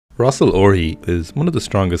Russell Orhi is one of the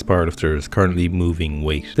strongest powerlifters currently moving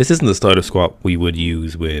weight. This isn't the style of squat we would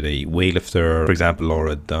use with a weightlifter, for example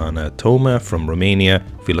Laura Dana Toma from Romania.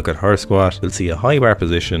 If we look at her squat, we'll see a high bar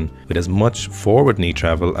position with as much forward knee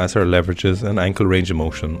travel as her leverages and ankle range of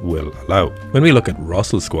motion will allow. When we look at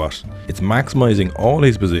Russell's squat, it's maximizing all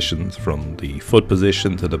his positions from the foot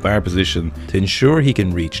position to the bar position to ensure he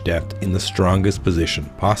can reach depth in the strongest position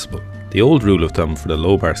possible. The old rule of thumb for the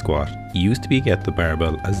low bar squat used to be get the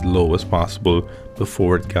barbell as low as possible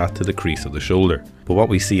before it got to the crease of the shoulder. But what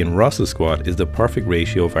we see in Russell's squat is the perfect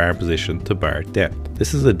ratio of arm position to bar depth.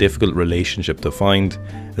 This is a difficult relationship to find,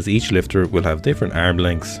 as each lifter will have different arm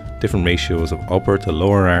lengths, different ratios of upper to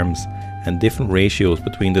lower arms, and different ratios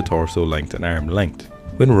between the torso length and arm length.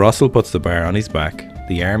 When Russell puts the bar on his back,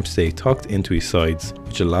 the arms stay tucked into his sides,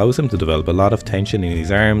 which allows him to develop a lot of tension in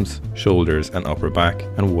his arms, shoulders and upper back,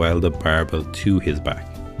 and weld the barbell to his back.